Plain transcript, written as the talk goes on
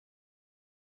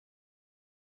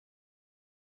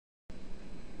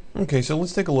Okay, so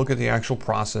let's take a look at the actual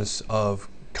process of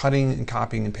cutting and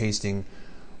copying and pasting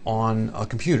on a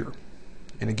computer.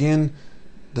 And again,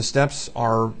 the steps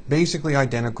are basically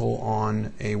identical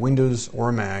on a Windows or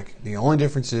a Mac. The only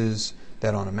difference is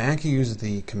that on a Mac you use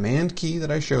the Command key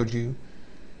that I showed you,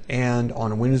 and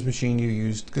on a Windows machine you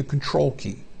use the Control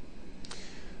key.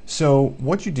 So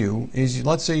what you do is,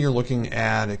 let's say you're looking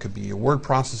at, it could be a word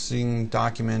processing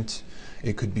document,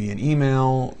 it could be an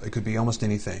email, it could be almost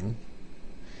anything,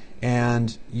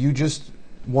 and you just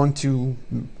want to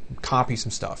copy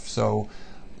some stuff. So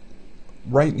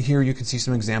right here you can see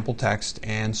some example text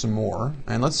and some more.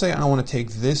 And let's say I want to take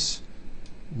this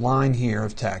line here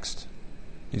of text,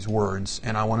 these words,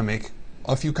 and I want to make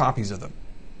a few copies of them.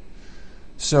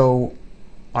 So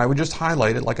I would just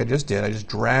highlight it like I just did. I just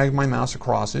drag my mouse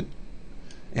across it,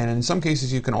 and in some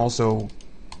cases you can also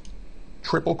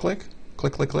triple click,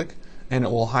 click, click, click, and it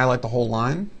will highlight the whole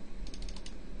line.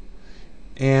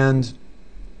 And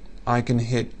I can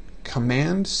hit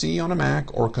Command C on a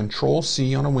Mac or Control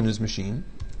C on a Windows machine,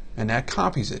 and that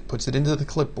copies it, puts it into the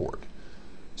clipboard.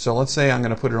 So let's say I'm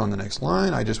going to put it on the next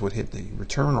line. I just would hit the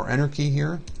Return or Enter key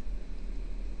here,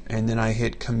 and then I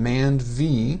hit Command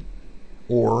V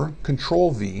or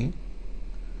Control V.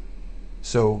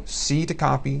 So C to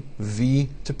copy, V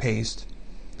to paste,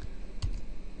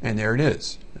 and there it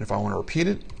is. And if I want to repeat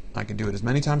it, I can do it as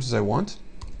many times as I want.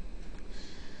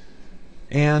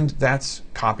 And that's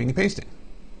copying and pasting.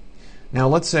 Now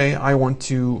let's say I want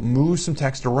to move some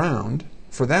text around.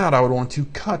 For that I would want to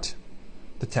cut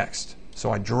the text.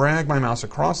 So I drag my mouse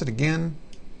across it again,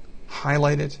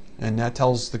 highlight it, and that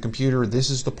tells the computer this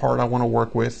is the part I want to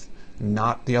work with,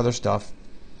 not the other stuff.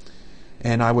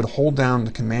 And I would hold down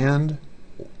the Command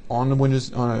on the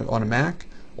Windows on a Mac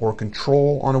or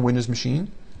Control on a Windows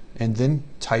machine, and then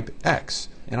type X.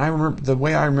 And I remember the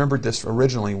way I remembered this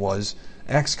originally was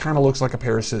X kind of looks like a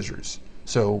pair of scissors.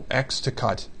 So X to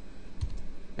cut.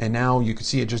 And now you can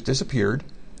see it just disappeared.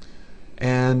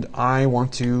 And I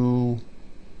want to,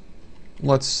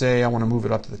 let's say I want to move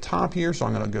it up to the top here. So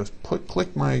I'm going to go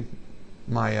click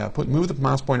move the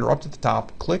mouse pointer up to the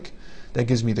top, click. That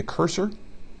gives me the cursor,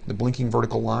 the blinking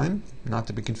vertical line, not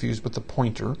to be confused with the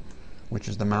pointer, which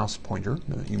is the mouse pointer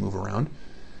that you move around.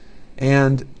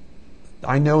 And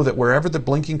I know that wherever the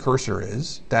blinking cursor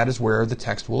is, that is where the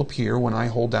text will appear when I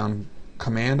hold down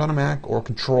Command on a Mac or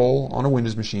Control on a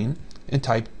Windows machine and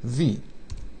type V.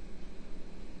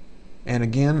 And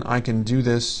again, I can do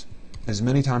this as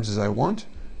many times as I want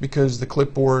because the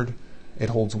clipboard, it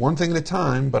holds one thing at a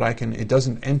time, but it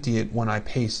doesn't empty it when I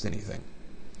paste anything.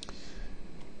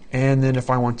 And then if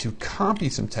I want to copy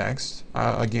some text,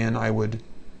 again, I would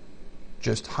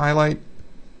just highlight,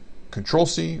 Control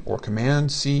C or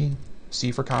Command C,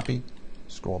 C for copy,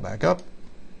 scroll back up,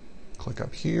 click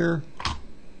up here,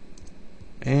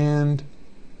 and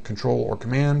Control or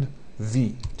Command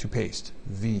V to paste,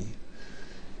 V.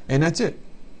 And that's it.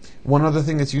 One other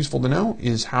thing that's useful to know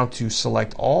is how to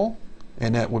select all,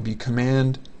 and that would be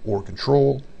Command or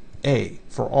Control A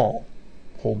for all.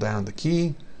 Hold down the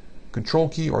key, Control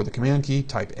key or the Command key,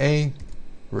 type A,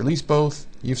 release both,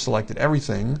 you've selected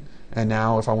everything, and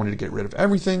now if I wanted to get rid of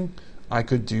everything, I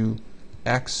could do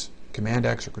X, Command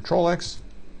X or Control X.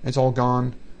 It's all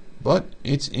gone, but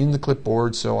it's in the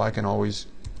clipboard, so I can always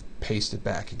paste it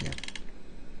back again.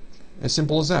 As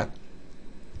simple as that.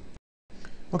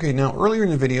 Okay, now earlier in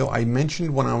the video I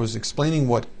mentioned when I was explaining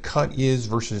what cut is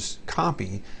versus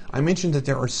copy, I mentioned that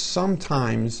there are some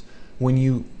times when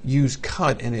you use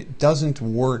cut and it doesn't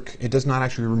work, it does not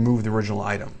actually remove the original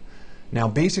item. Now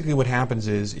basically what happens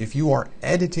is if you are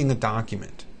editing a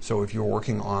document, so if you're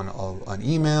working on an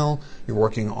email, you're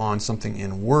working on something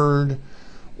in Word,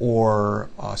 or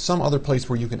some other place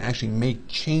where you can actually make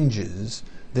changes,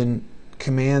 then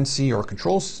Command C or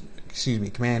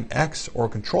Command X or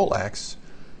Control X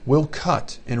will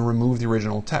cut and remove the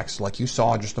original text like you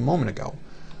saw just a moment ago.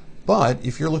 But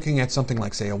if you're looking at something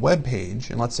like, say, a web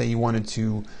page, and let's say you wanted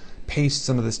to paste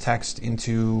some of this text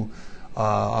into,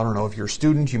 I don't know, if you're a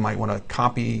student, you might want to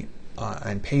copy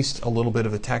and paste a little bit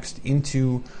of the text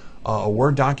into a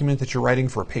Word document that you're writing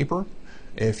for a paper.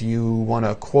 If you want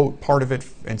to quote part of it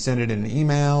and send it in an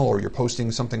email, or you're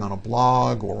posting something on a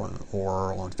blog or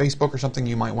on Facebook or something,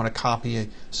 you might want to copy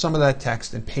some of that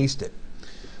text and paste it.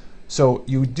 So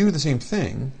you would do the same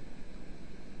thing,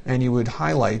 and you would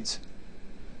highlight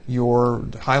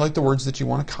the words that you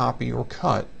want to copy or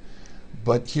cut.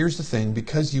 But here's the thing,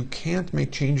 because you can't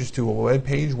make changes to a web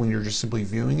page when you're just simply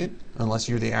viewing it, unless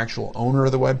you're the actual owner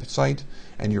of the website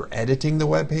and you're editing the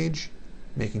web page,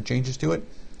 making changes to it,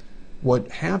 what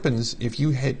happens if you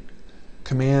hit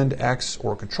Command X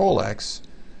or Control X,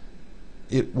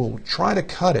 it will try to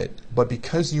cut it, but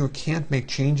because you can't make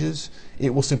changes,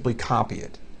 it will simply copy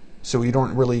it. So you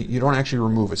don't actually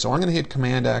remove it. So I'm going to hit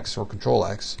Command X or Control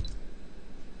X,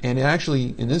 and it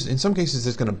actually, in some cases,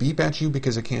 it's going to beep at you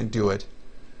because it can't do it,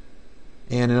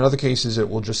 and in other cases, it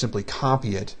will just simply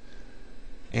copy it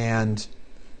and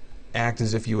act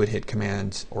as if you would hit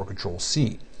Command or Control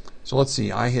C. So let's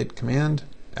see. I hit Command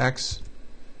X.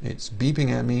 It's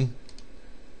beeping at me,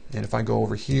 and if I go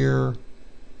over here,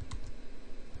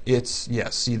 it's,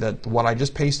 yes, see that what I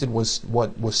just pasted was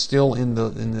what was still in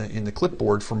the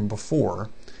clipboard from before,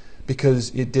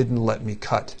 because it didn't let me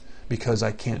cut because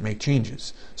I can't make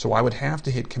changes. So I would have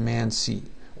to hit Command C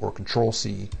or Control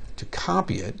C to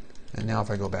copy it. And now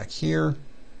if I go back here,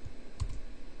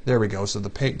 there we go. So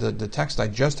the text I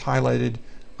just highlighted,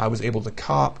 I was able to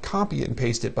copy it and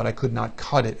paste it, but I could not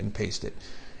cut it and paste it.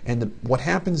 And what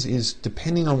happens is,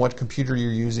 depending on what computer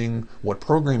you're using, what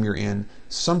program you're in,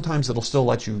 sometimes it'll still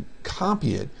let you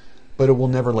copy it, but it will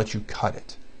never let you cut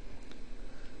it.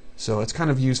 So it's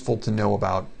kind of useful to know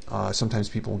about. Sometimes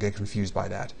people get confused by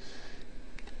that.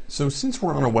 So since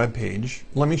we're on a web page,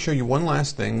 let me show you one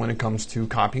last thing when it comes to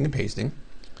copying and pasting.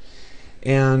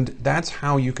 And that's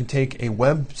how you can take a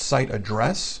website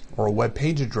address or a web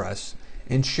page address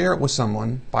and share it with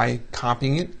someone by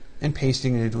copying it and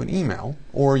pasting it into an email,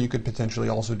 or you could potentially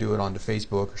also do it onto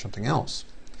Facebook or something else.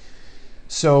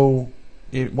 So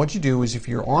what you do is, if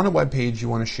you're on a web page you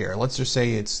want to share, let's just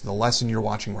say it's the lesson you're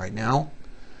watching right now,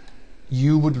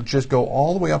 you would just go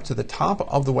all the way up to the top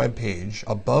of the web page,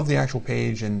 above the actual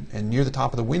page and near the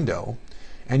top of the window,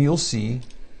 and you'll see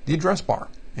the address bar.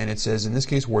 And it says, in this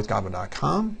case,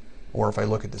 worthgoblin.com, or if I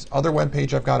look at this other web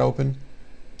page I've got open,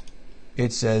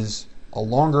 it says a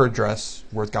longer address,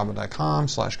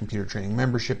 worthgoblin.com/computer training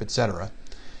membership, etc.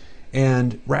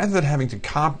 And rather than having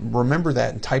to remember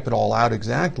that and type it all out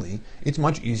exactly, it's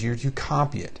much easier to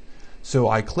copy it. So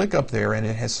I click up there and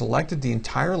it has selected the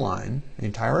entire line, the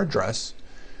entire address,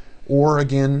 or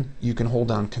again, you can hold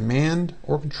down Command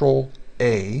or Control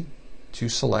A to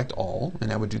select all,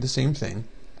 and that would do the same thing.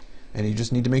 And you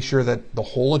just need to make sure that the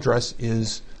whole address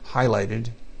is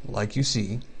highlighted like you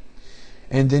see.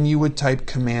 And then you would type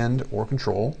Command or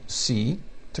Control C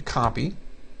to copy.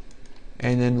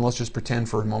 And then let's just pretend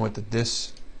for a moment that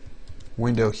this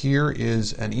window here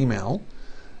is an email.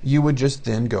 You would just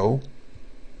then go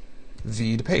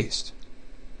V to paste.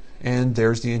 And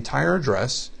there's the entire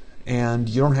address, and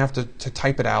you don't have to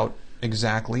type it out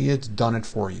exactly. It's done it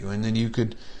for you. And then you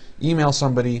could email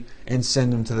somebody and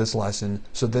send them to this lesson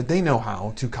so that they know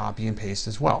how to copy and paste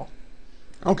as well.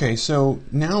 Okay, so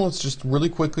now let's just really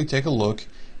quickly take a look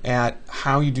at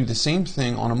how you do the same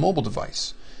thing on a mobile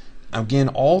device. Again,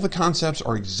 all the concepts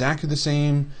are exactly the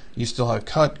same. You still have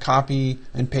cut, copy,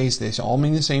 and paste. They all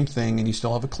mean the same thing, and you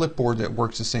still have a clipboard that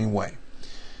works the same way.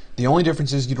 The only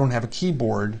difference is you don't have a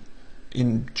keyboard.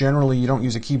 Generally, you don't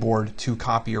use a keyboard to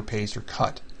copy or paste or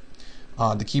cut.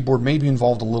 The keyboard may be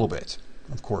involved a little bit,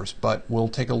 of course, but we'll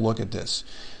take a look at this.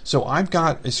 So I've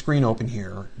got a screen open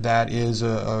here that is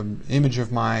an image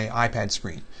of my iPad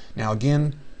screen. Now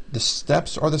again, the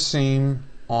steps are the same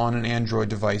on an Android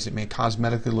device. It may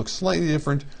cosmetically look slightly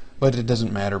different, but it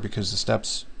doesn't matter because the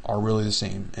steps are really the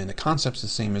same and the concept's the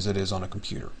same as it is on a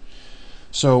computer.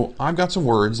 So I've got some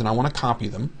words and I want to copy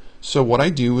them. So what I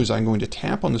do is I'm going to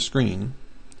tap on the screen,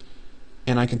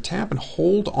 and I can tap and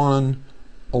hold on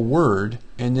a word,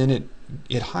 and then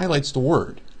it highlights the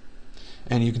word.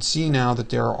 And you can see now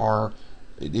that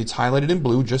it's highlighted in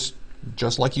blue just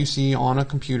like you see on a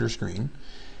computer screen.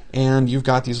 And you've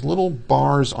got these little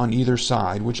bars on either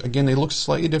side, which again, they look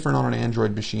slightly different on an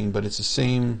Android machine, but it's the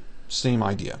same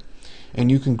idea.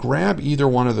 And you can grab either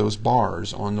one of those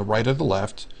bars on the right or the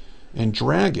left and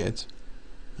drag it,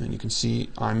 and you can see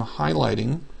I'm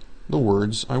highlighting the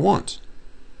words I want.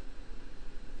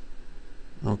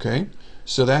 Okay,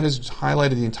 so that has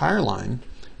highlighted the entire line,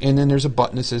 and then there's a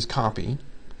button that says copy.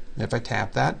 And if I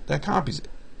tap that, that copies it.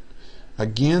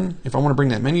 Again, if I want to bring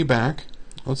that menu back,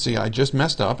 let's see, I just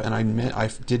messed up and I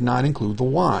did not include the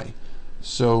Y.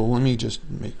 So let me just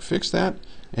fix that,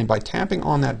 and by tapping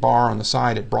on that bar on the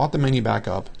side, it brought the menu back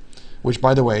up, which,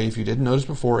 by the way, if you didn't notice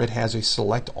before, it has a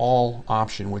select all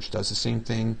option, which does the same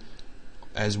thing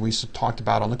as we talked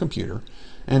about on the computer.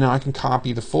 And now I can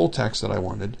copy the full text that I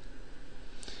wanted.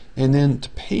 And then to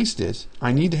paste it,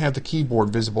 I need to have the keyboard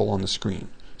visible on the screen.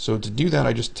 So to do that,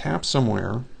 I just tap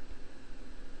somewhere,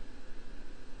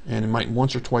 and it might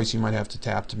once or twice you might have to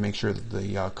tap to make sure that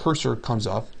the cursor comes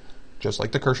up, just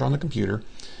like the cursor on the computer.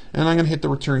 And I'm going to hit the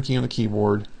return key on the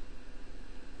keyboard,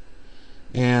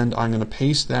 and I'm going to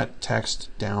paste that text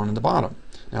down in the bottom.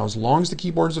 Now, as long as the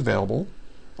keyboard is available,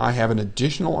 I have an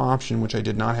additional option which I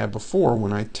did not have before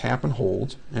when I tap and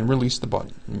hold and release the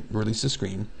button, release the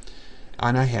screen,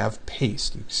 and I have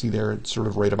paste. You can see there it's sort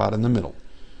of right about in the middle.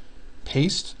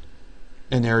 Paste,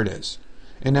 and there it is.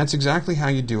 And that's exactly how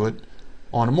you do it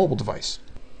on a mobile device.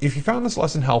 If you found this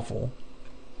lesson helpful,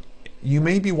 you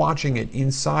may be watching it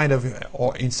inside of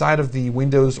the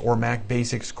Windows or Mac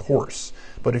Basics course.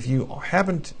 But if you're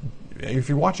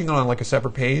watching it on like a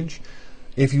separate page,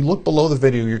 if you look below the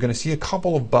video, you're going to see a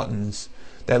couple of buttons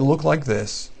that look like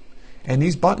this, and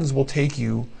these buttons will take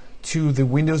you to the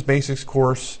Windows Basics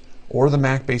course or the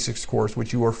Mac Basics course,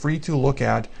 which you are free to look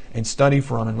at and study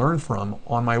from and learn from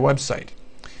on my website.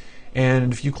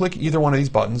 And if you click either one of these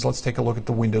buttons, let's take a look at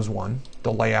the Windows one.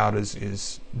 The layout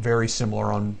is very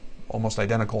similar, almost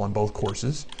identical on both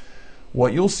courses.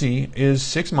 What you'll see is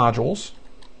 6 modules,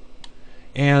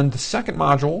 and the second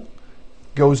module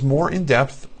goes more in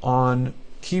depth on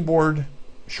keyboard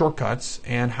shortcuts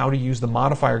and how to use the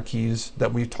modifier keys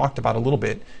that we've talked about a little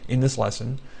bit in this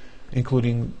lesson,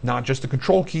 including not just the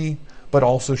control key, but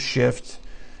also shift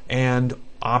and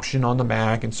option on the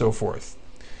Mac and so forth.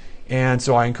 And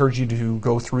so I encourage you to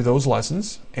go through those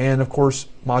lessons. And of course,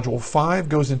 Module 5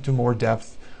 goes into more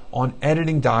depth on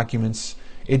editing documents.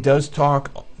 It does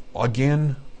talk,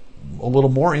 again, a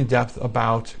little more in depth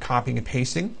about copying and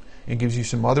pasting, and gives you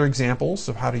some other examples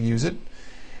of how to use it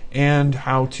and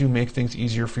how to make things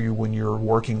easier for you when you're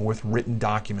working with written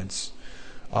documents,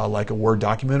 like a Word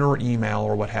document or email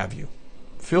or what have you.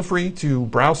 Feel free to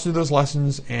browse through those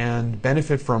lessons and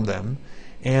benefit from them.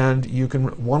 And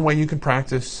one way you can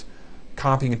practice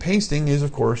copying and pasting is,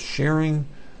 of course, sharing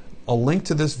a link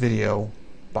to this video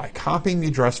by copying the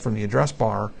address from the address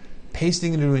bar,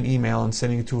 pasting it into an email, and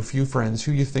sending it to a few friends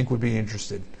who you think would be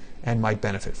interested and might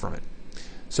benefit from it.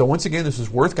 So once again, this is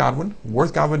Worth Godwin,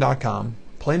 worthgodwin.com,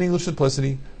 plain English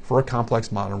simplicity for a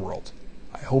complex modern world.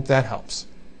 I hope that helps.